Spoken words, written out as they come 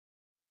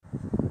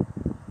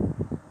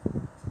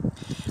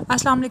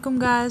Assalamu alaikum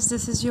guys,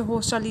 this is your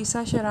host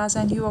Alisa Shiraz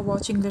and you are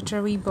watching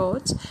Literary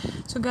Birds.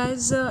 So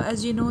guys,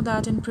 as you know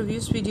that in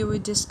previous video we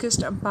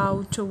discussed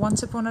about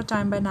Once Upon a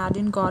Time by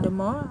Nadine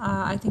Gordimer.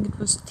 I think it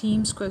was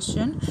themes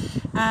question,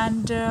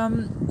 and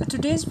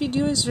today's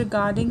video is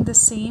regarding the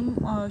same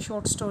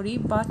short story,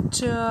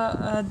 but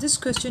this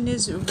question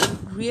is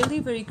really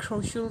very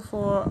crucial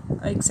for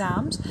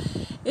exams.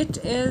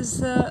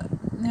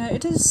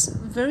 It is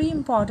very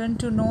important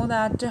to know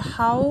that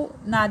how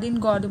Nadine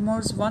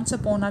Gordimer's Once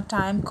Upon a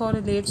Time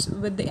correlates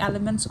with the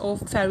elements of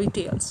fairy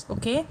tales.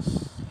 Okay,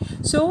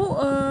 so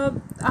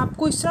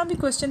आपको इस तरह भी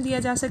question दिया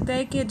जा सकता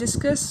है कि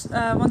discuss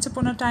once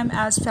upon a time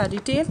as fairy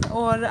tale,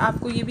 और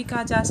आपको ये भी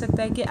कहा जा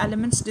सकता है कि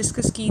एलिमेंट्स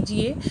डिस्कस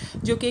कीजिए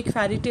जो कि एक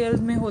फेरी टेल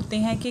में होते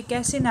हैं, कि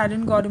कैसे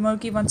नाडिन गॉर्डिमर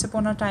की वंस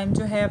अपॉन अ टाइम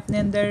जो है अपने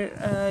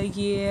अंदर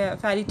ये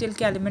फेरी टेल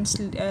के एलिमेंट्स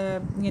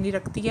यानी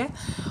रखती है।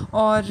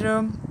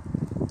 और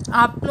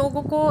आप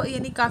लोगों को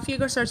यानी काफ़ी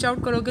अगर सर्च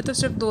आउट करोगे तो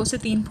सिर्फ 2 से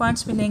 3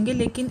 पॉइंट्स मिलेंगे,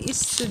 लेकिन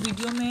इस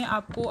वीडियो में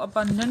आपको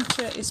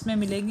अबंडेंट इसमें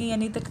मिलेंगे,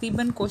 यानी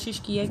तकरीबन कोशिश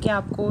की है कि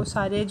आपको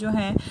सारे जो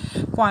हैं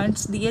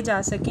पॉइंट्स दिए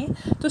जा सकें।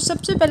 तो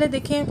सबसे पहले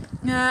देखें,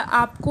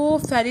 आपको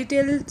फेरी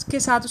टेल के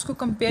साथ उसको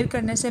कंपेयर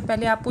करने से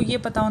पहले आपको ये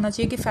पता होना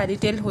चाहिए कि फेरी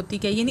टेल होती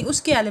क्या है, यानी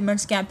उसके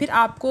एलिमेंट्स क्या हैं। फिर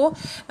आपको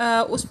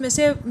उसमें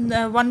से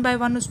वन बाय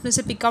वन उसमें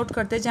से पिक आउट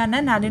करते जाना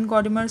है नाडिन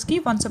गॉर्डिमर्स की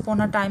वंस अपॉन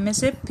अ टाइम में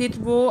से, फिर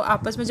वो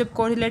आपस में जब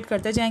कोरिलेट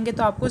करते जाएंगे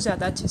तो आपको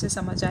ज़्यादा अच्छे से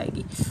समझ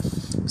आएगी।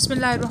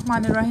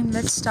 बिस्मिल्लाहिर्रहमानिर्रहीम,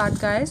 let's start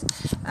guys.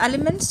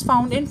 Elements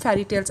found in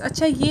fairy tales.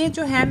 अच्छा, ये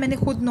जो है मैंने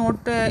खुद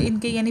नोट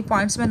इनके यानी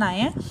पॉइंट्स बनाए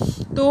हैं,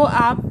 तो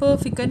आप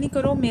फ़िक्र नहीं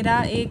करो। मेरा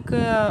एक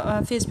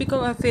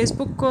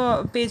फेसबुक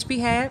पेज भी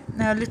है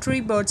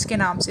लिटरेरी बर्ड्स के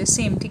नाम से,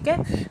 सेम, ठीक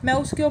है। मैं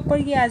उसके ऊपर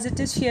ये एज इट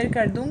इज़ शेयर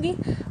कर दूँगी,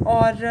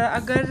 और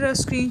अगर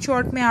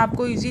स्क्रीनशॉट में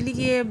आपको इजीली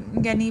ये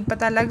यानी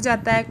पता लग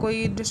जाता है,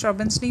 कोई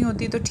डिस्टर्बेंस नहीं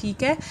होती तो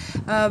ठीक है,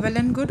 वेल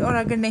एंड गुड। और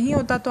अगर नहीं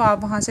होता तो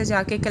आप वहाँ से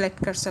जाके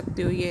कलेक्ट कर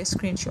सकते हो ये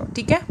स्क्रीनशॉट,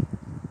 ठीक है।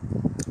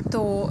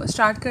 तो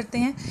स्टार्ट करते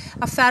हैं।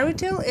 अ fairy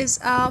tail is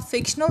a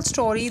fictional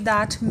story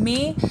that may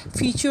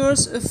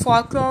features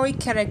folkloric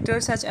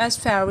characters such as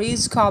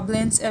fairies,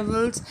 goblins,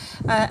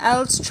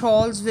 elves,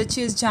 trolls,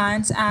 witches,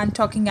 giants, and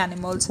talking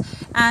animals,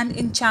 and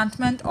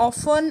enchantment,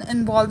 often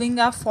involving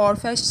a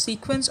far-fetched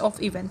sequence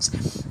of events.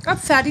 अब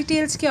fairy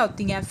tales क्या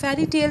होती हैं?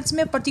 Fairy tales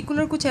में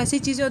particular कुछ ऐसी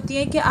चीज़ें होती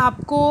हैं कि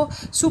आपको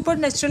सुपर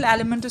नेचुरल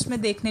एलिमेंट उसमें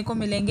देखने को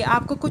मिलेंगे।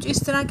 आपको कुछ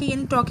इस तरह के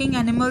यानी टॉकिंग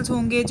एनिमल्स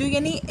होंगे जो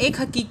यानी एक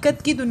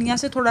हकीकत की दुनिया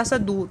से थोड़ा सा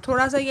दूर,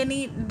 थोड़ा सा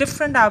यानी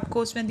डिफरेंट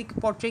आपको उसमें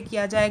पोर्ट्रे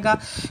किया जाएगा।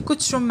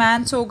 कुछ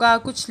रोमांस होगा,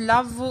 कुछ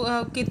लव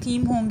के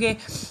थीम होंगे,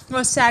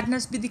 और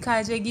सैडनेस भी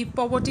दिखाई जाएगी,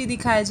 पॉवर्टी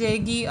दिखाई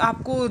जाएगी,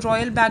 आपको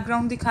रॉयल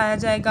बैकग्राउंड दिखाया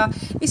जाएगा।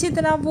 इसी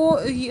तरह वो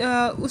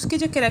उसके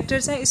जो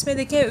कैरेक्टर्स हैं इसमें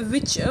देखें,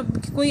 विच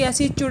कोई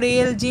ऐसी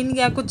चुड़ैल, जिन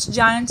या कुछ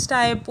जायंट्स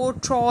टाइप और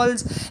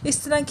ट्रॉल्स,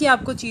 इस तरह की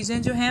आपको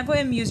चीज़ें जो हैं वो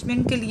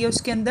अम्यूज़मेंट के लिए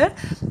उसके अंदर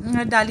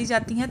डाली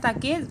जाती हैं,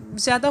 ताकि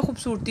ज़्यादा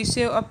खूबसूरती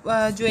से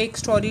जो एक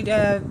स्टोरी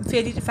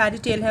फेरी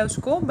टेल है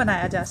उसको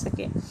बनाया जा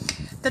सके।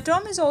 The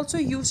term is also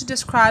used to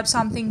describe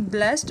something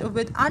blessed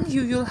with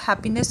unusual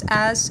happiness,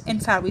 as in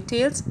fairy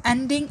tales,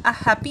 ending, a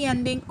happy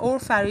ending, or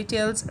fairy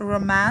tales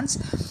romance.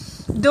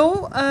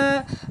 Though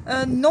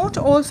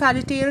not all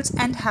fairy tales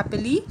end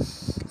happily,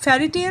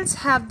 fairy tales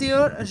have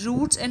their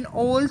roots in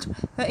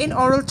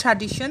oral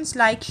traditions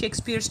like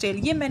Shakespeare's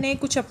tale. ये मैंने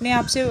कुछ अपने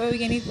आप से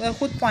यानी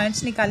खुद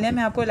points निकाले हैं,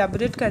 मैं आपको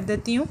एलाबोरेट कर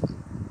देती हूँ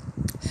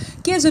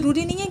कि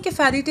ज़रूरी नहीं है कि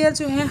फेरी टेल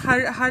जो हैं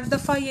हर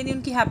दफ़ा यानी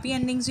उनकी हैप्पी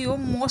एंडिंग्स ही हो।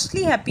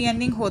 मोस्टली हैप्पी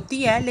एंडिंग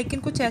होती है, लेकिन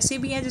कुछ ऐसे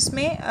भी हैं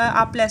जिसमें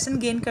आप लेसन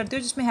गेन करते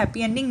हो जिसमें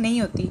हैप्पी एंडिंग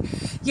नहीं होती।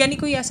 यानी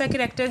कोई ऐसा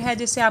कैरेक्टर है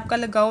जिससे आपका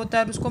लगाव होता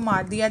है और उसको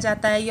मार दिया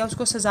जाता है या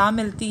उसको सज़ा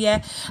मिलती है,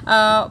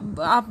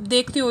 आप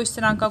देखते हो इस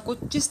तरह का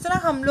कुछ। जिस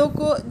तरह हम लोग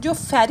को जो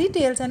फेरी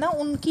टेल्स हैं ना,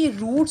 उनकी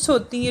रूट्स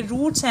होती हैं,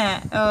 रूट्स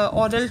हैं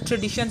ऑरल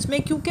ट्रेडिशंस में,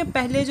 क्योंकि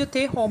पहले जो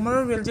थे होमर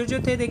और विल्जर जो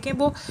थे, देखें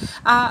वो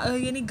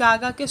यानी गा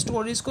के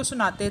स्टोरीज़ को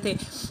सुनाते थे,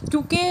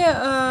 क्योंकि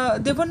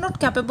दे were not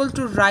capable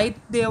to right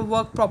their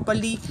work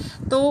properly.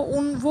 तो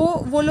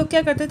वो लोग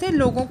क्या करते थे,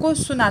 लोगों को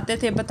सुनाते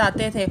थे,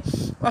 बताते थे।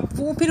 अब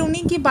वो फिर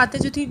उन्हीं की बातें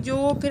जो थी,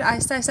 जो फिर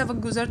आहिस्ता आहिस्ता वक्त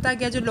गुजरता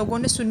गया, जो लोगों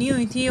ने सुनी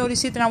हुई थी, और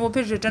इसी तरह वो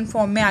फिर रिटर्न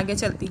फॉर्म में आगे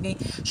चलती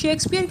गई।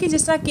 शेक्सपियर की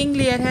जिस तरह किंग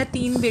लियर है,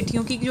 3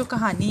 बेटियों की जो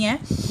कहानी है,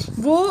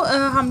 वो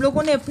हम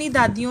लोगों ने अपनी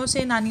दादियों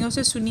से, नानियों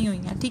से सुनी हुई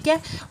हैं, ठीक है।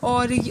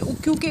 और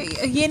क्योंकि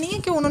ये नहीं है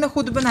कि उन्होंने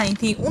खुद बनाई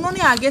थी, उन्होंने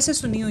आगे से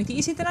सुनी हुई थी।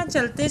 इसी तरह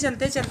चलते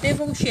चलते चलते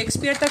वो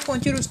शेक्सपियर तक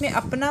पहुँची, और उसने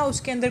अपना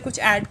उसके अंदर कुछ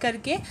ऐड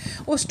करके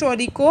उस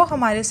स्टोरी को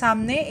हमारे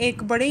सामने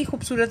एक बड़े ही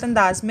खूबसूरत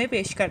अंदाज में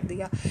पेश कर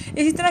दिया।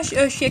 इसी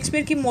तरह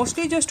शेक्सपियर की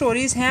मोस्टली जो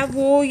स्टोरीज़ हैं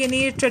वो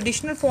यानी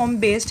ट्रेडिशनल फॉर्म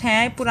बेस्ड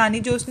हैं, पुरानी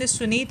जो उसने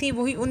सुनी थी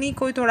वही, उन्हीं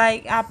को थोड़ा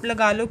आप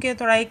लगा लो कि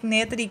थोड़ा एक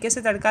नए तरीके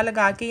से तड़का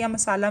लगा के या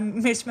मसाला,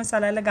 मिर्च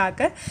मसाला लगा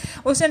कर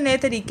उसने नए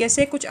तरीके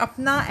से कुछ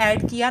अपना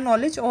ऐड किया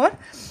नॉलेज, और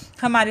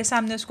हमारे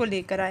सामने उसको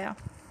लेकर आया।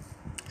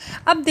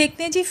 अब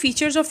देखते हैं जी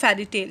features of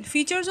fairy tale.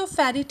 Features of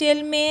fairy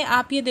tale में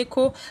आप ये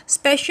देखो,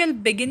 स्पेशल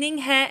बिगिनिंग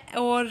है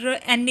और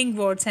एंडिंग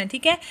वर्ड्स हैं,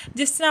 ठीक है।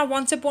 जिस तरह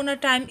once upon a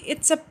time,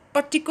 it's a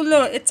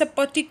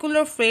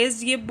particular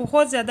phrase, ये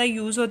बहुत ज़्यादा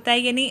यूज़ होता है,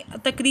 यानी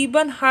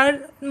तकरीबन हर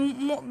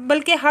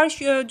बल्कि हर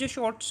जो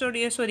शॉर्ट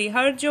स्टोरी सॉरी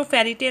हर जो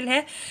फेरी टेल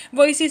है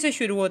वो इसी से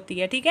शुरू होती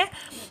है, ठीक है।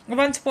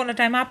 वंस अपॉन अ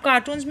टाइम आप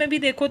कार्टून्स में भी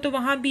देखो तो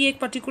वहाँ भी एक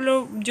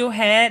पर्टिकुलर जो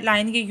है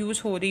लाइन ये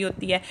यूज़ हो रही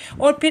होती है,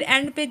 और फिर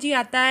एंड पे जी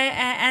आता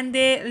है and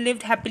they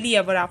lived happily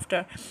ever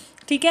after,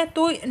 ठीक है।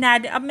 तो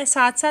अब मैं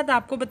साथ साथ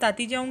आपको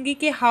बताती जाऊंगी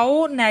कि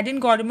how नैडिन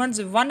गॉर्डमर्स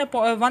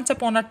once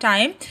upon a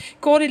time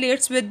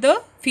correlates with the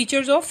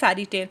features of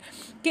fairy tale,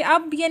 कि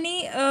अब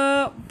यानी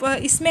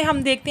इसमें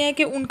हम देखते हैं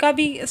कि उनका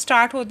भी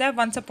स्टार्ट होता है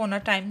वंस अपॉन अ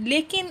टाइम,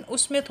 लेकिन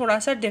उसमें थोड़ा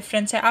सा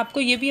डिफरेंस है। आपको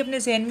ये भी अपने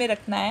जहन में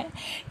रखना है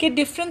कि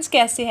डिफरेंस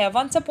कैसे है।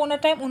 वंस अपॉन अ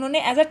टाइम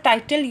उन्होंने एज अ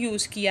टाइटल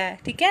यूज़ किया है,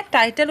 ठीक है,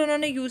 टाइटल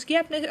उन्होंने यूज़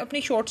किया,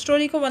 अपनी शॉर्ट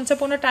स्टोरी को वंस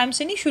अपॉन अ टाइम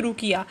से नहीं शुरू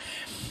किया,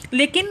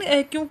 लेकिन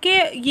क्योंकि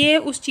ये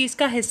उस चीज़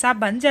का हिस्सा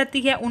बन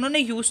जाती है, उन्होंने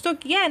यूज़ तो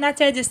किया है ना,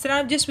 चाहे जिस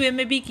तरह जिस वे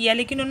में भी किया,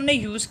 लेकिन उन्होंने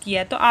यूज़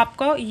किया है, तो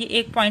आपका ये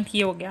एक पॉइंट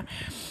ये हो गया।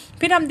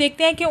 फिर हम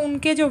देखते हैं कि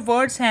उनके जो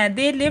वर्ड्स हैं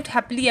they lived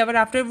happily ever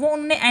after, वो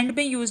उन्होंने एंड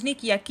में यूज़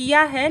नहीं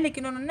किया है,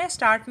 लेकिन उन्होंने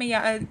स्टार्ट में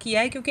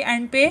किया है, क्योंकि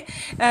एंड पे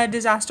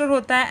डिज़ास्टर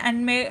होता है,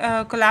 एंड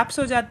में कोलैप्स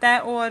हो जाता है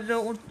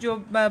और जो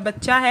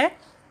बच्चा है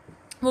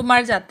वो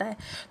मर जाता है,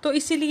 तो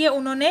इसीलिए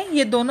उन्होंने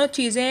ये दोनों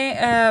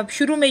चीज़ें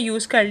शुरू में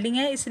यूज़ कर ली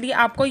हैं। इसलिए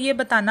आपको ये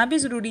बताना भी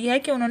ज़रूरी है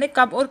कि उन्होंने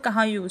कब और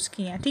कहाँ यूज़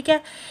की हैं, ठीक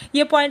है।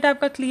 ये पॉइंट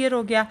आपका क्लियर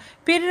हो गया।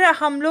 फिर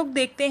हम लोग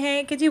देखते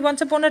हैं कि जी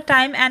once upon a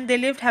time and they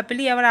lived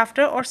happily ever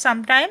after, और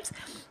sometimes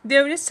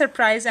there is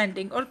surprise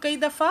ending, और कई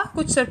दफ़ा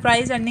कुछ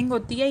सरप्राइज एंडिंग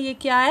होती है। ये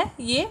क्या है,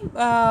 ये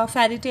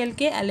फेरी टेल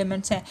के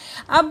एलिमेंट्स हैं।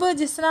 अब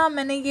जिस तरह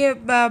मैंने ये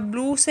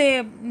ब्लू से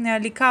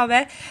लिखा हुआ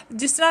है,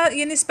 जिस तरह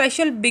यानी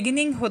स्पेशल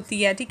बिगिनिंग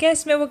होती है, ठीक है,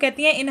 इसमें वो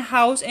कहती हैं in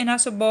house in a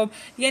suburb,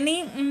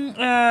 यानी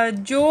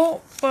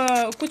जो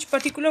कुछ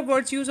पर्टिकुलर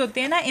वर्ड्स यूज़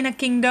होते हैं ना, इन अ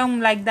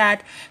किंगडम लाइक दैट।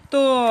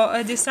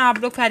 तो जिस तरह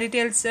आप लोग फेरी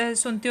टेल्स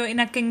सुनते हो, इन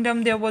a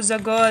kingdom there was a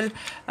girl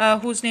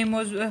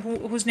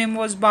whose name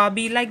was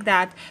Babi, like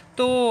that.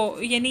 तो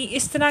यानी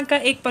इस तरह का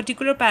एक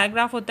पर्टिकुलर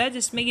पैराग्राफ होता है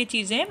जिसमें ये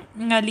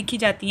चीज़ें लिखी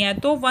जाती हैं।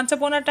 तो वंस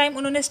अपॉन अ टाइम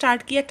उन्होंने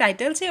स्टार्ट किया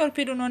टाइटल से, और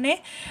फिर उन्होंने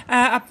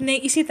अपने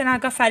इसी तरह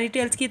का फेरी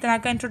टेल्स की तरह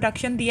का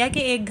इंट्रोडक्शन दिया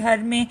कि एक घर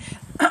में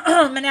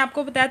मैंने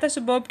आपको बताया था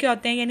सबर्ब क्या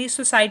होते हैं, यानी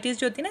सोसाइटीज़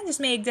जो होती है ना,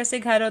 जिसमें एक जैसे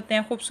घर होते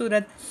हैं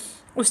खूबसूरत,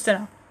 उस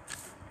तरह,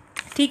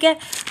 ठीक है।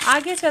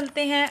 आगे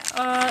चलते हैं,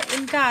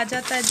 इनका आ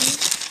जाता है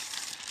जी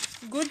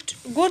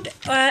गुड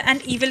एंड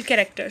ईविल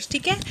कैरेक्टर्स,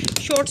 ठीक है।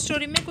 शॉर्ट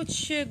स्टोरी में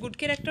कुछ गुड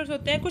कैरेक्टर्स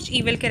होते हैं, कुछ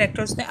ईविल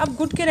कैरेक्टर्स होते हैं। अब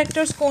गुड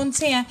कैरेक्टर्स कौन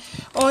से हैं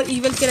और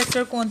ईविल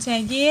कैरेक्टर कौन से हैं,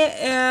 ये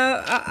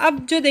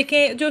अब जो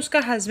देखें, जो उसका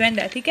हस्बैंड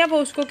है, ठीक है, वो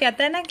उसको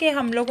कहता है ना कि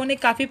हम लोगों ने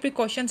काफ़ी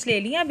प्रिकॉशंस ले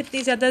लिए, अब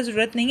इतनी ज़्यादा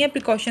ज़रूरत नहीं है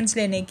प्रिकॉशंस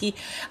लेने की।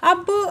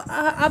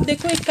 अब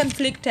देखो एक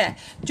कन्फ्लिक्ट है,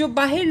 जो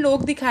बाहर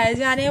लोग दिखाए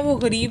जा रहे हैं वो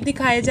गरीब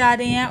दिखाए जा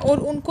रहे हैं, और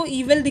उनको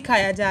ईविल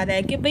दिखाया जा रहा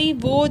है कि भाई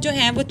वो जो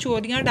हैं वो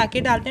चोरियाँ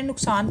डाके डालते हैं,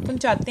 नुकसान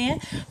पहुँचाते हैं,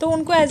 तो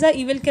उनको एज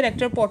ईविल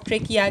कैरेक्टर पोर्ट्रे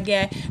किया गया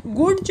है।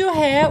 गुड जो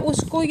है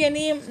उसको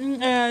यानी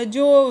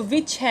जो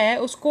विच है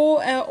उसको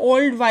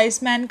ओल्ड वाइज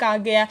मैन कहा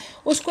गया,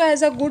 उसको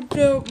as a good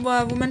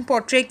woman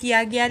portray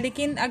किया गया।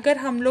 लेकिन अगर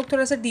हम लोग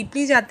थोड़ा सा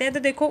डीपली जाते हैं तो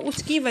देखो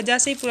उसकी वजह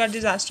से ही पूरा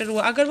डिज़ास्टर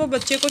हुआ। अगर वो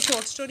बच्चे को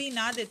शॉर्ट स्टोरी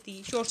ना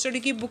देती, शॉर्ट स्टोरी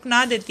की बुक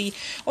ना देती,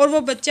 और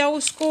वो बच्चा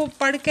उसको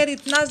पढ़कर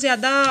इतना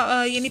ज़्यादा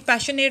यानी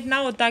पैशनेट ना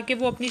होता कि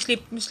वो अपनी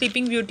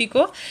स्लीपिंग ब्यूटी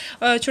को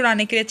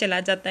छुड़ाने के लिए चला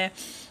जाता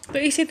है। तो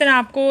इसी तरह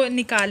आपको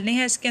निकालने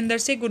हैं इसके अंदर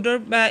से गुड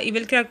और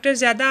इविल कैरेक्टर।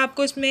 ज़्यादा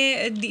आपको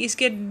इसमें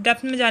इसके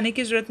डेप्थ में जाने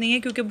की ज़रूरत नहीं है,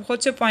 क्योंकि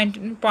बहुत से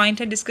पॉइंट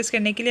है डिस्कस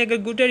करने के लिए। अगर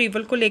गुड और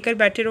इविल को लेकर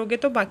बैठे रहोगे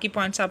तो बाकी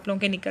पॉइंट्स आप लोगों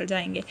के निकल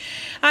जाएंगे।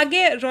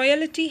 आगे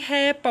रॉयल्टी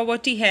है,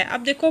 पॉवर्टी है।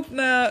 अब देखो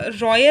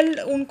रॉयल,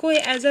 उनको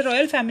एज अ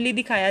रॉयल फैमिली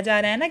दिखाया जा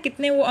रहा है ना,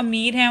 कितने वो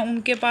अमीर हैं,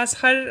 उनके पास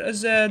हर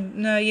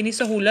यानी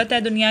सहूलत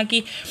है दुनिया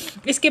की,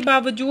 इसके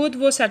बावजूद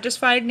वो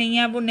सेटिस्फाइड नहीं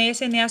है। वो नए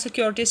से नया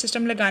सिक्योरिटी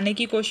सिस्टम लगाने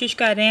की कोशिश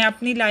कर रहे हैं,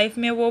 अपनी लाइफ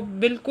में वो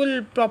बिल्कुल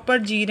प्रॉपर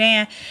जी रहे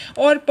हैं।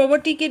 और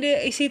पॉवर्टी के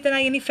इसी तरह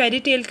यानी फेरी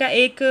टेल का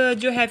एक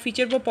जो है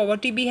फीचर वो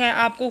पॉवर्टी भी है,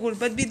 आपको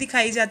गुर्बत भी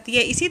दिखाई जाती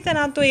है। इसी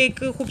तरह तो एक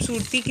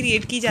खूबसूरती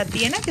क्रिएट की जाती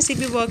है ना किसी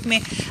भी वर्क में।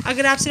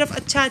 अगर आप सिर्फ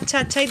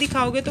अच्छा ही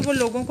दिखाओगे तो वो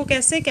लोगों को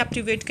कैसे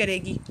कैप्टिवेट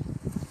करेगी।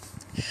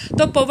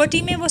 तो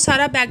पॉवर्टी में वो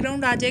सारा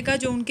बैकग्राउंड आ जाएगा,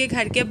 जो उनके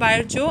घर के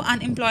बाहर जो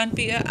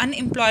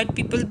अनएम्प्लॉयड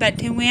पीपल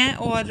बैठे हुए हैं,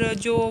 और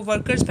जो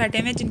वर्कर्स बैठे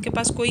हुए हैं जिनके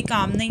पास कोई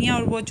काम नहीं है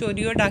और वो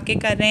चोरी और डाके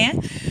कर रहे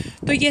हैं,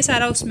 तो ये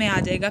सारा उसमें आ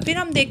जाएगा। फिर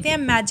हम देखते हैं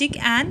मैजिक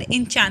एंड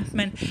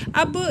इंचैंटमेंट।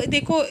 अब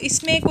देखो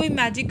इसमें कोई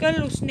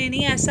मैजिकल उसने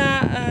नहीं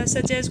ऐसा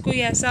सच एज कोई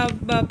ऐसा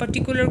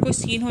पर्टिकुलर कोई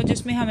सीन हो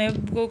जिसमें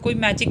हमें कोई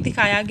मैजिक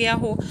दिखाया गया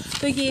हो,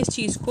 तो ये इस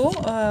चीज़ को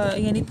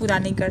यानी पूरा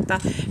नहीं करता।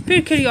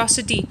 फिर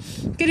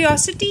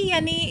क्यूरियोसिटी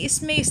यानी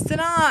इसमें इस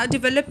तरह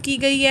डेवलप की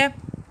गई है,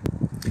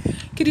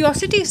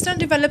 क्यूरियोसिटी इस तरह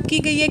डेवलप की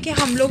गई है कि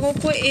हम लोगों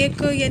को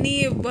एक यानी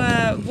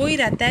वो ही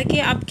रहता है कि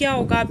अब क्या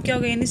होगा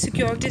यानी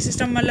सिक्योरिटी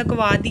सिस्टम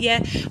लगवा दिया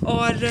है।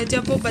 और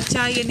जब वो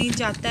बच्चा यानी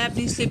जाता है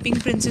अपनी स्लीपिंग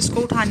प्रिंसेस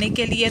को उठाने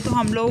के लिए, तो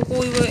हम लोगों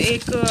को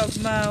एक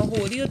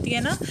हो रही होती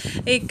है ना,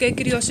 एक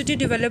क्यूरियोसिटी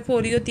डेवलप हो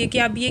रही होती है कि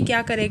अब ये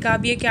क्या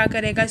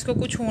करेगा, इसको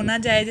कुछ होना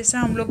जाए, जैसे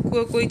हम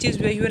लोग कोई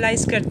चीज़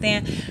विजुअलाइज करते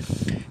हैं।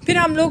 फिर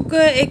हम लोग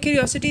एक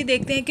क्यूरियोसिटी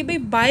देखते हैं कि भाई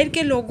बाहर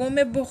के लोगों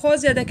में बहुत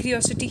ज़्यादा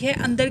क्यूरियोसिटी है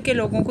अंदर के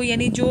लोगों को,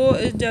 यानी जो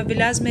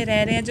विलाज में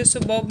रह रहे हैं, जो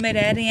सबब में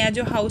रह रहे हैं,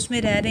 जो हाउस में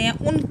रह रहे हैं,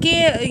 उनके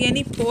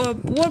यानी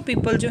पुअर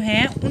पीपल जो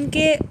हैं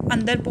उनके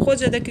अंदर बहुत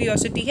ज़्यादा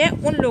क्यूरियोसिटी है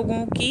उन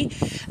लोगों की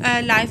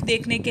लाइफ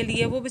देखने के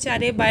लिए। वो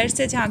बेचारे बाहर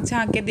से झांक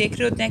झांक के देख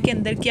रहे होते हैं कि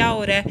अंदर क्या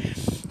हो रहा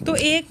है। तो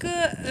एक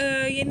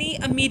यानी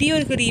अमीरी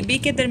और गरीबी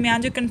के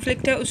दरमियान जो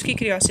कन्फ्लिक्ट है उसकी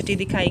क्यूरियोसिटी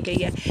दिखाई गई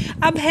है।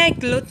 अब है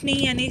ग्लुटनी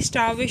यानी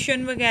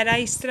स्टार्वेशन वगैरह,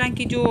 इस तरह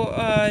की जो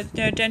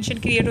टेंशन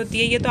क्रिएट होती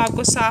है, ये तो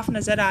आपको साफ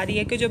नज़र आ रही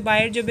है कि जो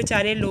बाहर जो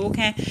बेचारे लोग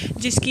हैं,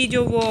 जिसकी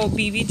जो वो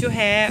बीवी जो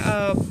है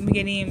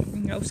यानी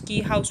उसकी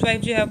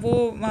हाउसवाइफ जो है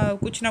वो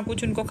कुछ ना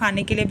कुछ उनको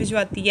खाने के लिए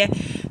भिजवाती है।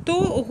 तो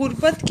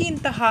गुर्बत की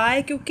इंतहा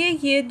है, क्योंकि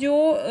ये जो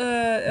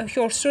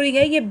शॉर्ट स्टोरी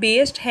है ये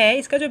बेस्ड है,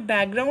 इसका जो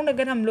बैकग्राउंड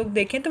अगर हम लोग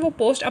देखें तो वो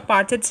पोस्ट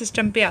अपार्थाइड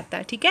सिस्टम पे आता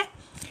है, ठीक है,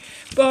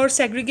 और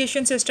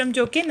सेग्रीगेशन सिस्टम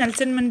जो कि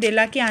नेल्सन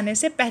मंडेला के आने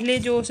से पहले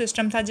जो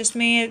सिस्टम था,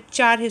 जिसमें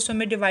 4 हिस्सों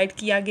में डिवाइड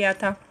किया गया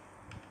था,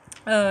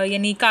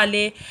 यानी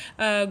काले,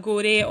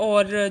 गोरे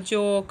और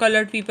जो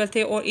कलर्ड पीपल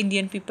थे और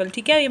इंडियन पीपल,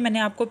 ठीक है। ये मैंने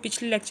आपको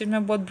पिछले लेक्चर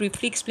में बहुत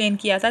ब्रीफली एक्सप्लेन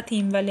किया था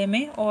थीम वाले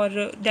में,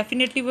 और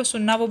डेफिनेटली वो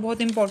सुनना, वो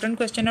बहुत इंपॉर्टेंट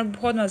क्वेश्चन और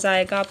बहुत मज़ा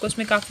आएगा आपको,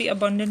 उसमें काफ़ी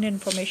अबंडेंट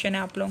इन्फॉर्मेशन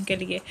है आप लोगों के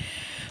लिए।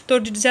 तो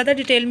ज़्यादा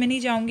डिटेल में नहीं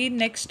जाऊँगी,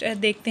 नेक्स्ट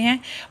देखते हैं।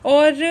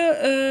 और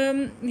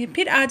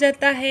फिर आ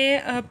जाता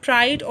है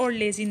प्राइड और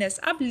लेजीनेस।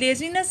 अब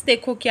लेजीनेस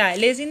देखो क्या है,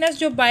 लेजीनेस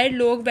जो बाहर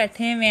लोग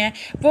बैठे हुए हैं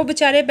वो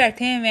बेचारे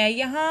बैठे हुए हैं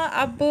यहाँ।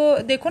 अब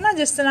देखो ना,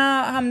 जिस तरह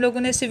हम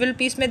लोगों ने सिविल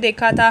पीस में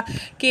देखा था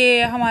कि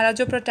हमारा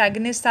जो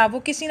प्रोटैगनिस्ट था वो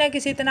किसी ना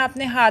किसी तरह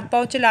अपने हाथ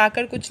पाँव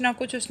चलाकर कुछ ना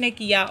कुछ उसने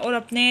किया और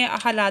अपने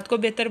हालात को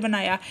बेहतर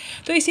बनाया।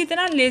 तो इसी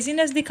तरह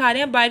लेजीनेस दिखा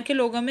रहे हैं बाहर के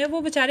लोगों में।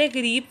 वो बेचारे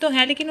गरीब तो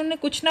हैं लेकिन उन्हें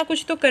कुछ ना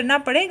कुछ तो करना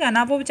पड़ेगा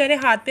ना। वो बेचारे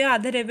हाथ पे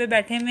आधे हुए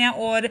बैठे हुए हैं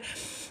और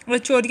वो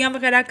चोरियाँ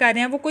वगैरह कर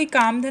रहे हैं, वो कोई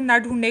काम धंधा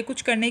ढूंढे,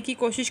 कुछ करने की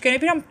कोशिश करें।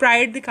 फिर हम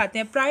प्राइड दिखाते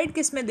हैं। प्राइड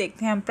किस में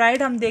देखते हैं हम?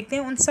 प्राइड हम देखते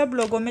हैं उन सब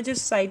लोगों में जो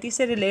सोसाइटी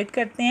से रिलेट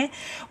करते हैं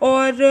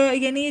और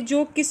यानी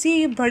जो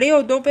किसी बड़े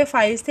ओहदों पे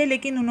फाइज थे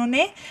लेकिन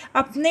उन्होंने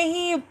अपने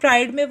ही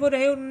प्राइड में वो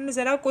रहे, उन्होंने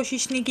ज़रा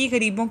कोशिश नहीं की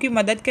गरीबों की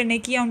मदद करने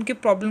की या उनके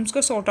प्रॉब्लम्स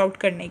को सॉर्ट आउट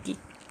करने की।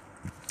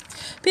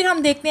 फिर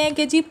हम देखते हैं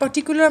कि जी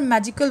पर्टिकुलर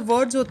मैजिकल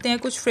वर्ड्स होते हैं,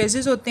 कुछ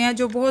फ्रेजेस होते हैं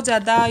जो बहुत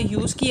ज़्यादा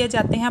यूज़ किए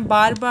जाते हैं,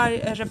 बार बार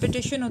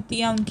रेपिटेशन होती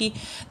है उनकी।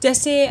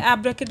 जैसे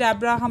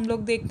एब्राकडाब्रा हम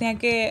लोग देखते हैं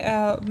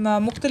कि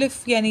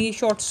मुख्तलिफ यानी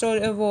शॉर्ट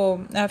स्टोरी वो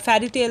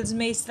फेरी टेल्स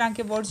में इस तरह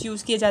के वर्ड्स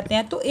यूज़ किए जाते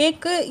हैं। तो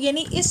एक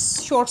यानी इस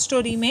शॉर्ट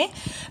स्टोरी में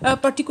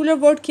पर्टिकुलर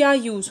वर्ड क्या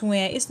यूज़ हुए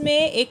हैं, इसमें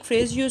एक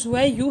फ्रेज़ यूज़ हुआ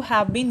है, यू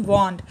हैव बीन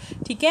वॉर्न्ड,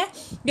 ठीक है।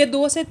 ये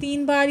 2 से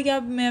 3 बार या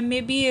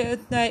मे बी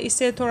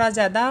इससे थोड़ा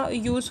ज़्यादा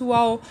यूज़ हुआ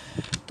हो।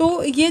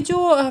 तो ये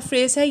जो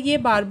फ्रेज़ है ये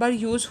बार बार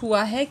यूज़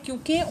हुआ है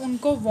क्योंकि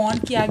उनको वॉर्न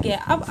किया गया।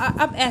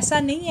 अब ऐसा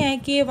नहीं है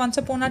कि वंस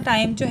अपॉन अ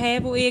टाइम जो है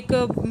वो एक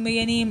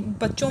यानी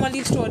बच्चों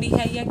वाली स्टोरी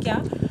है या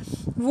क्या,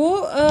 वो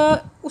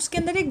उसके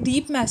अंदर एक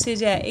डीप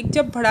मैसेज है। एक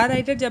जब बड़ा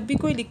राइटर जब भी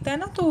कोई लिखता है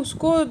ना तो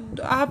उसको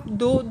आप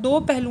दो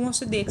पहलुओं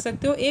से देख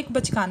सकते हो, एक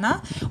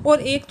बचकाना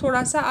और एक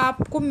थोड़ा सा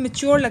आपको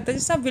मैच्योर लगता है।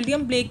 जैसा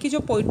विलियम ब्लेक की जो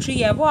पोइट्री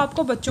है वो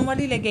आपको बच्चों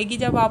वाली लगेगी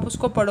जब आप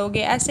उसको पढ़ोगे,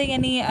 ऐसे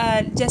यानी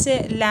जैसे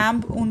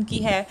लैम्ब उनकी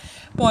है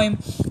पोइम,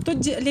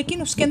 तो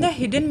लेकिन उसके अंदर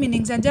हिडन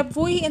मीनिंग्स हैं। जब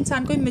वही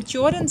इंसान कोई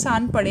मैच्योर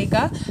इंसान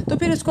पढ़ेगा तो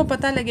फिर उसको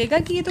पता लगेगा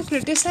कि ये तो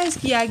क्रिटिसाइज़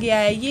किया गया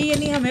है, ये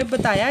यानी हमें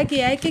बताया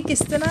गया है कि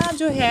किस तरह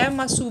जो है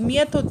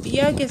मासूमियत होती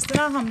है, किस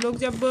तरह हम लोग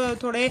जब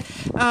थोड़े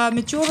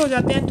मैच्योर हो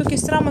जाते हैं तो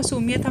किस तरह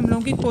मासूमियत हम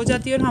लोगों की खो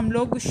जाती है और हम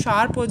लोग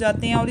शार्प हो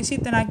जाते हैं और इसी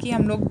तरह की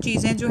हम लोग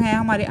चीज़ें जो हैं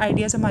हमारे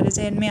आइडियाज़ हमारे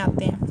जहन में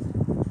आते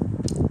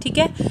हैं, ठीक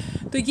है।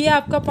 तो ये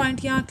आपका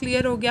पॉइंट यहाँ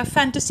क्लियर हो गया।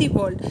 फैंटेसी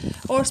वर्ल्ड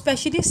और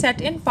स्पेशली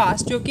सेट इन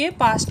पास्ट, जो कि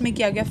पास्ट में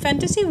किया गया।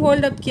 फैंटेसी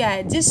वर्ल्ड अब क्या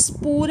है, जिस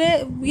पूरे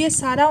ये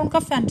सारा उनका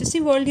फैंटेसी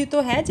वर्ल्ड ही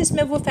तो है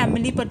जिसमें वो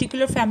फैमिली,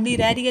 पर्टिकुलर फैमिली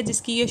रह रही है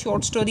जिसकी ये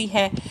शॉर्ट स्टोरी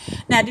है,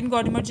 नादिन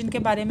गॉर्डिमर जिनके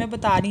बारे में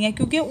बता रही हैं,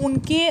 क्योंकि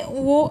उनके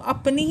वो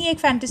अपनी ही एक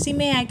फैंटेसी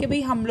में है कि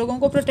भाई हम लोगों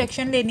को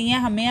प्रोटेक्शन लेनी है,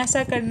 हमें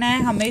ऐसा करना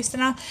है, हमें इस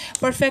तरह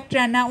परफेक्ट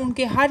रहना है,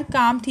 उनके हर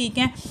काम ठीक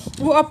हैं।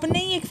 वो अपने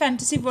ही एक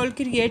फैंटेसी वर्ल्ड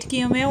क्रिएट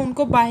किए हुए हैं,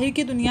 उनको बाहर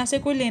की दुनिया से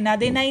कोई लेना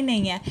देना ही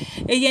नहीं है।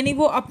 यानी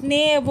वो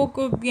अपने वो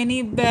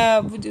यानी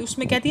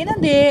उसमें कहती है ना,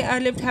 they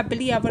lived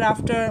happily ever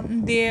after,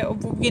 दे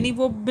यानी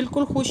वो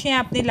बिल्कुल खुश हैं,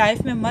 अपनी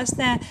लाइफ में मस्त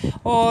हैं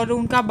और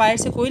उनका बाहर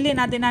से कोई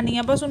लेना देना नहीं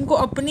है। बस उनको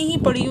अपनी ही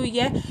पड़ी हुई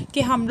है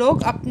कि हम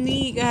लोग अपनी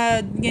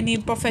यानी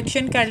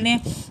परफेक्शन कर लें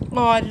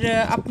और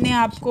अपने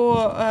आप को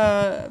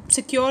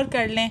सिक्योर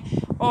कर लें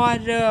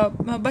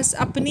और बस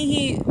अपनी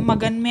ही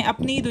मगन में,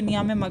 अपनी ही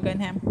दुनिया में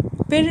मगन हैं।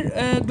 फिर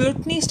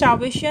gluttony,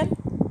 starvation,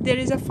 there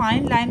is a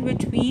fine line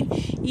between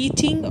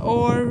eating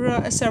or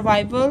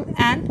survival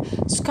and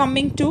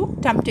succumbing to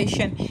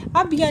temptation।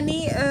 अब यानी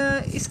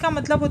इसका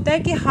मतलब होता है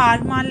कि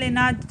हार मान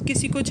लेना,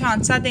 किसी को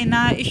झांसा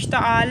देना,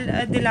 इश्ताल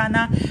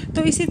दिलाना।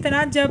 तो इसी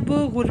तरह जब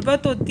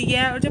गुर्बत होती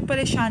है और जब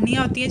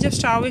परेशानियाँ होती हैं, जब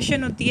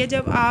स्टार्वेशन होती है,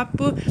 जब आप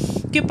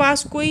के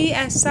पास कोई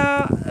ऐसा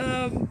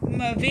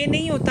वे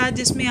नहीं होता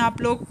जिसमें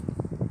आप लोग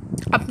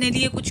अपने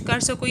लिए कुछ कर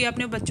सको या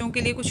अपने बच्चों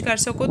के लिए कुछ कर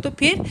सको, तो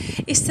फिर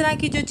इस तरह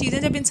की जो चीज़ें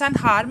जब इंसान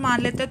हार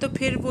मान लेता है तो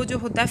फिर वो जो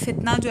होता है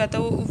फितना जो है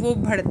वो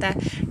बढ़ता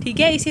है। ठीक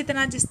है, इसी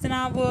तरह जिस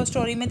तरह वो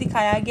स्टोरी में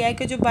दिखाया गया है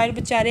कि जो बाहर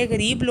बेचारे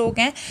गरीब लोग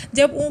हैं,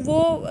 जब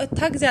वो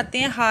थक जाते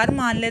हैं, हार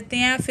मान लेते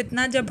हैं,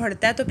 फितना जब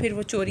बढ़ता है तो फिर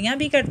वो चोरियाँ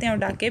भी करते हैं और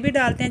डाके भी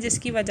डालते हैं,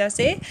 जिसकी वजह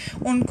से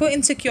उनको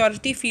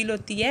इनसिक्योरिटी फील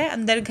होती है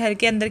अंदर, घर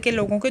के अंदर के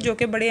लोगों के, जो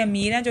कि बड़े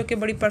अमीर हैं, जो कि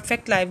बड़ी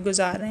परफेक्ट लाइफ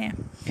गुजार रहे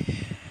हैं।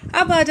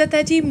 अब आ जाता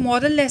है जी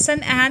moral lesson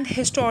and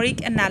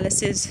historic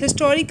analysis.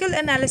 Historical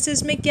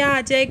analysis में क्या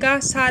आ जाएगा,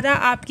 सारा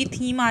आपकी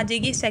थीम आ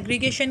जाएगी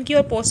सेग्रीगेशन की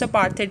और पोस्ट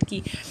अपार्थाइड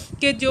की,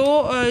 कि जो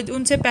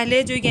उनसे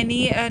पहले जो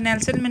यानी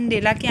नेल्सन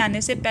मंडेला के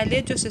आने से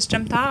पहले जो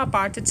सिस्टम था,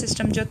 अपार्थाइड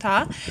सिस्टम जो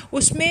था,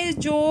 उसमें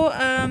जो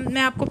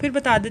मैं आपको फिर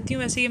बता देती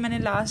हूँ, वैसे ये मैंने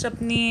लास्ट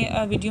अपनी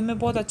वीडियो में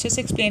बहुत अच्छे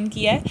से एक्सप्लेन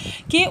किया है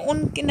कि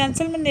उन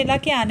नेल्सन मंडेला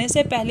के आने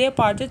से पहले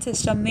अपार्थाइड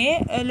सिस्टम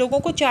में लोगों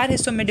को 4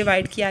 हिस्सों में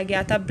डिवाइड किया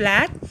गया था,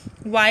 ब्लैक,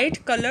 वाइट,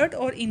 कलर्ड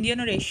और इंडियन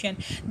और एशियन,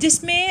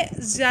 जिसमें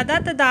ज़्यादा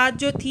तादाद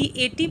जो थी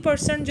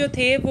 80% जो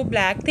थे वो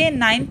ब्लैक थे,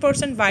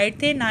 9%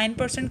 वाइट थे,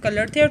 9%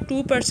 कलर्ड थे और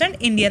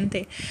 2% इंडियन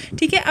थे।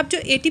 ठीक है, अब जो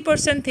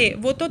 80% थे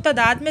वो तो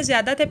तादाद में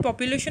ज़्यादा थे,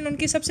 पॉपुलेशन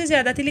उनकी सबसे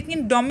ज़्यादा थी,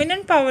 लेकिन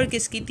डोमिनेंट पावर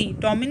किसकी थी,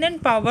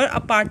 डोमिनेंट पावर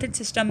अपार्थाइड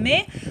सिस्टम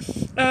में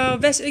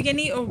वेस्ट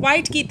यानी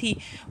वाइट की थी,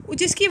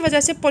 जिसकी वजह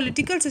से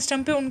पॉलिटिकल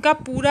सिस्टम पे उनका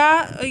पूरा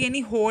यानी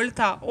होल्ड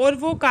था और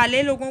वो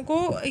काले लोगों को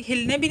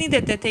हिलने भी नहीं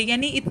देते थे,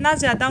 यानी इतना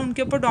ज़्यादा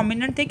उनके ऊपर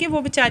डोमिनेंट थे कि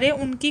वो बेचारे,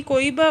 उनकी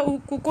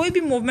कोई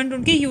भी मूवमेंट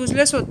उनकी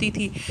यूज़लेस होती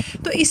थी।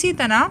 तो इसी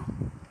तरह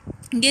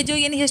ये जो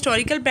यानी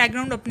हिस्टोरिकल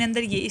बैकग्राउंड अपने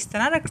अंदर ये इस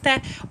तरह रखता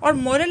है। और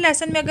मोरल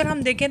लेसन में अगर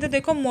हम देखें तो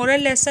देखो,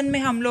 मोरल लेसन में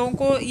हम लोगों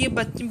को ये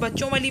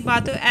बच्चों वाली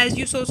बात है, as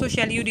you so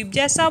shall you reap,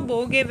 जैसा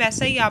बोगे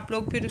वैसा ही आप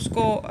लोग फिर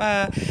उसको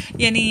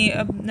यानी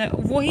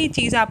वही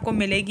चीज़ आपको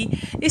मिलेगी।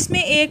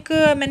 इसमें एक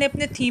मैंने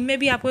अपने थीम में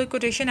भी आपको एक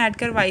कोटेशन ऐड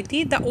करवाई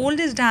थी, the old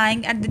is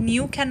dying and the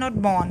new can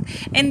not born,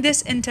 in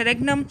this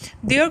interregnum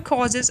there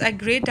causes a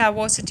great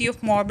diversity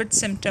of morbid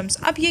symptoms.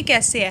 अब ये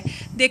कैसे है,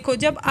 देखो,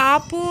 जब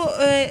आप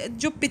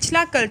जो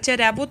पिछला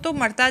कल्चर है वो तो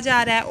मरता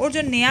जा रहा है और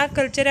जो नया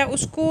कल्चर है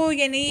उसको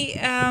यानी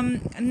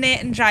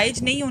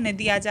राइज नहीं होने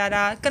दिया जा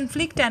रहा,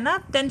 कन्फ्लिक्ट है ना,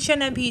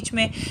 टेंशन है बीच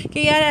में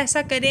कि यार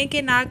ऐसा करें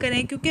कि ना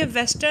करें, क्योंकि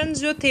वेस्टर्न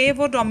जो थे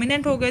वो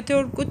डोमिनेंट हो गए थे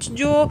और कुछ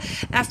जो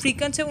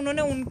अफ्रीकन थे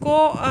उन्होंने उनको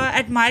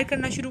एडमायर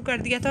करना शुरू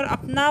कर दिया था और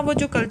अपना वो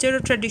जो कल्चर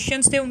और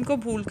ट्रेडिशंस थे उनको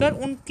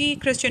भूलकर उनकी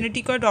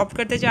क्रिश्चियनिटी को अडॉप्ट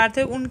करते जा रहे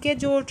थे, उनके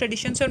जो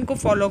ट्रेडिशंस है उनको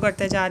फॉलो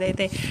करते जा रहे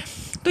थे।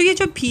 तो ये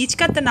जो बीच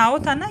का तनाव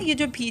था ना, ये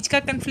जो बीच का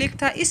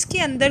कन्फ्लिक्ट था, इसके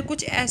अंदर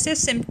कुछ ऐसे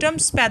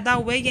सिम्टम्स पैदा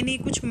हुए, यानी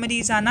कुछ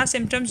मरीज़ाना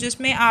सिम्टम्स,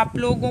 जिसमें आप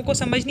लोगों को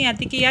समझ नहीं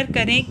आती कि यार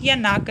करें या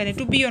ना करें,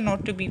 टू बी और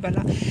नॉट टू बी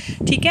वाला।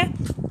 ठीक है,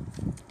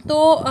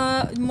 तो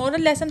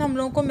मोरल लेसन हम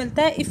लोगों को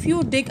मिलता है, if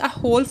you dig a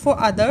whole for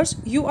others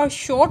you are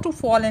sure to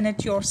fall in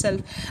it your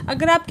self.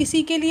 अगर आप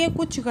किसी के लिए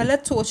कुछ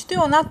गलत सोचते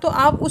हो ना, तो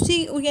आप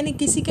उसी यानी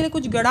किसी के लिए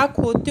कुछ गड्ढा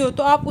खोदते हो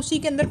तो आप उसी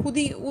के अंदर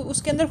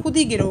उसके अंदर खुद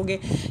ही गिरोगे,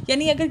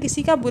 यानी अगर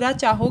किसी का बुरा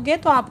चाहोगे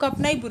तो आपका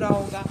अपना ही बुरा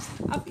होगा।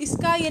 अब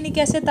इसका यानी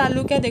कैसे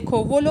ताल्लुक़ है, देखो,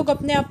 वो लोग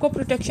अपने आप को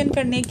प्रोटेक्शन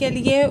करने के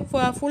लिए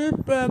फुल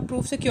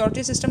प्रूफ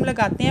सिक्योरिटी सिस्टम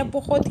लगाते हैं,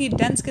 बहुत ही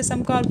डेंस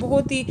किस्म का और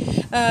बहुत ही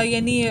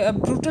यानी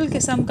ब्रूटल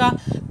किस्म का।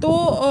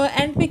 तो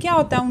एंड पे क्या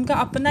होता है, उनका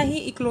अपना ही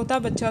इकलौता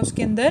बच्चा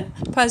उसके अंदर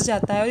फंस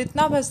जाता है और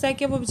इतना फंसता है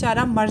कि वो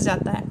बेचारा मर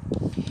जाता है।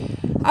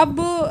 अब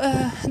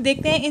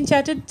देखते हैं,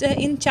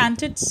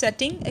 इनचैंटेड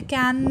setting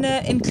can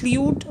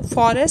include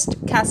forest,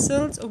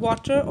 Castle's,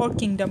 water और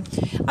किंगडम।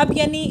 अब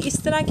यानी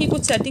इस तरह की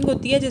कुछ सेटिंग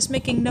होती है जिसमें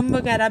किंगडम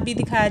वगैरह भी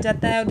दिखाया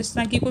जाता है और इस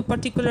तरह की कोई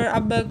पर्टिकुलर,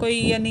 अब कोई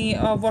यानी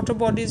वाटर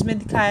बॉडीज़ में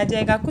दिखाया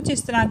जाएगा, कुछ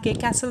इस तरह के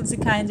कैसल्स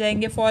दिखाए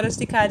जाएंगे, फॉरेस्ट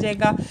दिखाया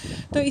जाएगा।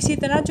 तो इसी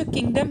तरह जो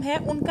किंगडम है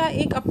उनका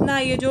एक अपना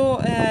ये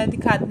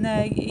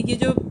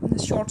जो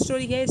शॉर्ट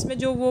स्टोरी है, इसमें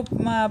जो वो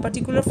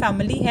पर्टिकुलर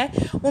फैमिली है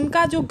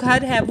उनका जो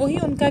घर है वही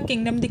उनका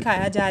किंगडम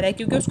दिखाया जा रहा है,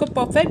 क्योंकि उसको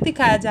परफेक्ट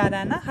दिखाया जा रहा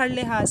है ना हर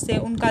लिहाज से।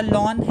 उनका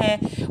लॉन है,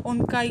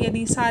 उनका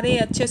यानी सारे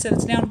अच्छे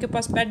सिलसिले हैं, उनके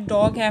पास पेट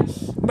डॉग है,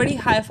 बड़ी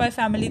हाई फाई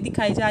फैमिली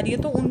दिखाई जा रही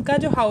है। तो उनका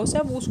जो हाउस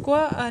है वो उसको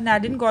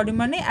नाडिन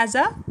गॉर्डिमर ने एज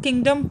अ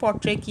किंगडम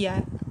पोर्ट्रे किया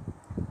है।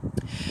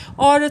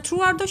 और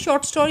throughout the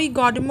short story,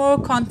 Gordimer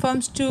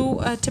conforms to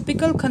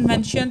typical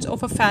conventions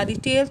of a fairy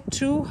tale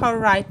through her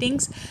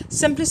writings,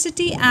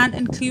 simplicity and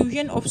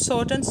inclusion of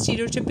certain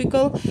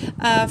stereotypical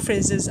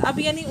phrases. अब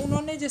यानी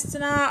उन्होंने जिस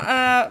तरह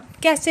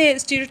कैसे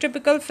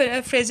stereotypical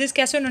phrases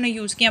कैसे उन्होंने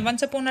यूज़ किया,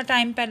 once upon a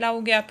time पहला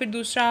हो गया, फिर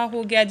दूसरा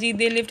हो गया जी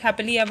they lived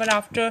happily ever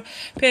after,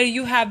 फिर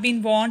you have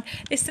been born,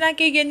 इस तरह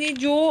के यानी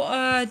जो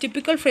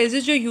typical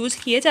phrases जो यूज़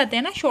किए जाते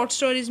हैं ना शॉर्ट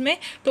स्टोरीज़ में,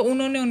 तो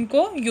उन्होंने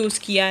उनको यूज़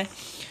किया है।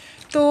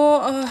 तो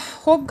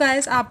होप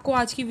गाइस आपको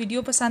आज की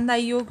वीडियो पसंद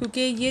आई हो,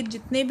 क्योंकि ये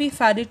जितने भी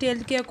फेरी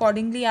टेल के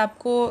अकॉर्डिंगली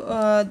आपको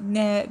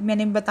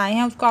मैंने बताए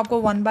हैं उसको आपको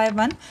 1 बाय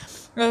 1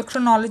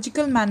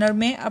 क्रोनोलॉजिकल मैनर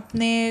में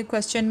अपने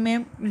क्वेश्चन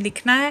में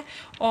लिखना है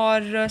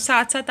और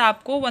साथ साथ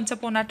आपको वंस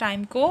अपॉन अ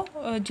टाइम को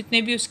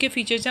जितने भी उसके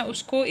फीचर्स हैं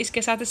उसको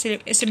इसके साथ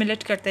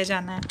एसिमिलेट करते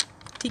जाना है।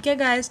 ठीक है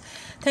guys,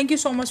 thank you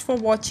so much for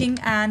watching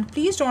and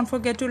please don't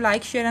forget to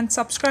like, share and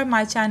subscribe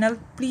my channel.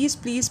 Please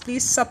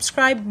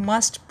subscribe,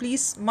 must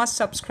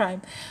subscribe.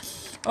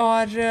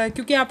 और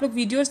क्योंकि आप लोग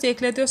वीडियोस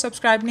देख लेते हो,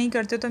 सब्सक्राइब नहीं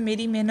करते, तो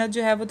मेरी मेहनत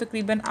जो है वो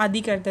तकरीबन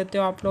आधी कर देते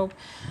हो आप लोग।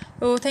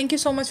 तो thank you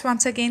so much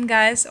once again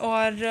guys.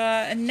 और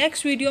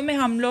नेक्स्ट वीडियो में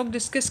हम लोग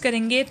डिस्कस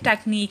करेंगे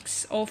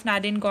टेक्निक्स ऑफ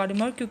नाडिन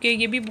गॉर्डिमर, क्योंकि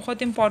ये भी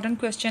बहुत इंपॉर्टेंट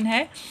क्वेश्चन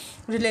है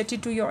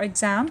रिलेटेड टू योर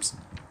एग्ज़ाम्स।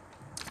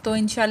 तो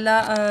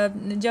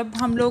इंशाल्लाह जब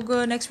हम लोग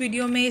नेक्स्ट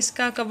वीडियो में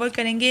इसका कवर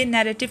करेंगे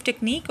नैरेटिव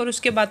टेक्निक, और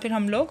उसके बाद फिर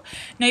हम लोग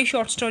नई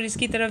शॉर्ट स्टोरीज़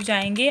की तरफ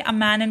जाएंगे, अ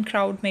मैन एंड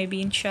क्राउड में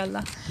भी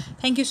इंशाल्लाह।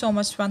 Thank you so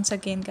much once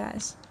again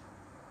guys.